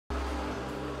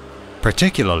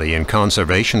particularly in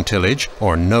conservation tillage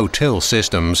or no-till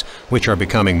systems, which are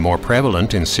becoming more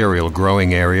prevalent in cereal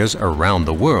growing areas around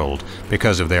the world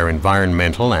because of their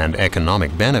environmental and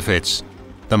economic benefits.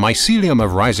 The mycelium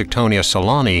of Rhizoctonia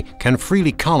solani can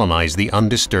freely colonize the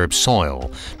undisturbed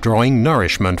soil, drawing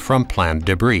nourishment from plant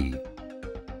debris.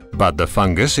 But the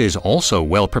fungus is also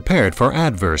well prepared for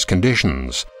adverse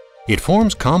conditions. It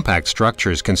forms compact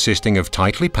structures consisting of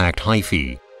tightly packed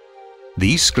hyphae.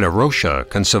 These sclerotia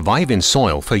can survive in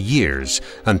soil for years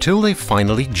until they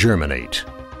finally germinate.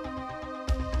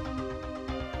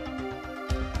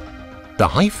 The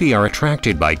hyphae are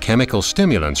attracted by chemical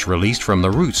stimulants released from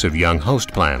the roots of young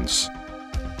host plants.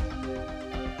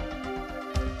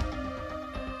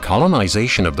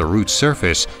 Colonization of the root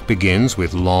surface begins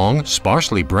with long,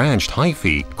 sparsely branched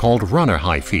hyphae called runner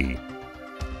hyphae.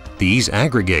 These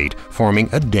aggregate, forming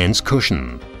a dense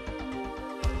cushion.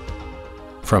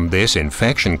 From this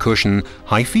infection cushion,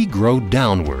 hyphae grow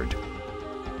downward.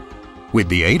 With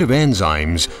the aid of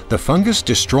enzymes, the fungus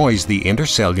destroys the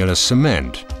intercellular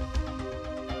cement.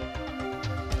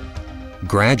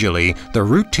 Gradually, the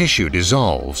root tissue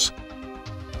dissolves.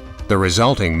 The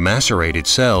resulting macerated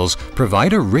cells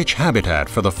provide a rich habitat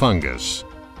for the fungus.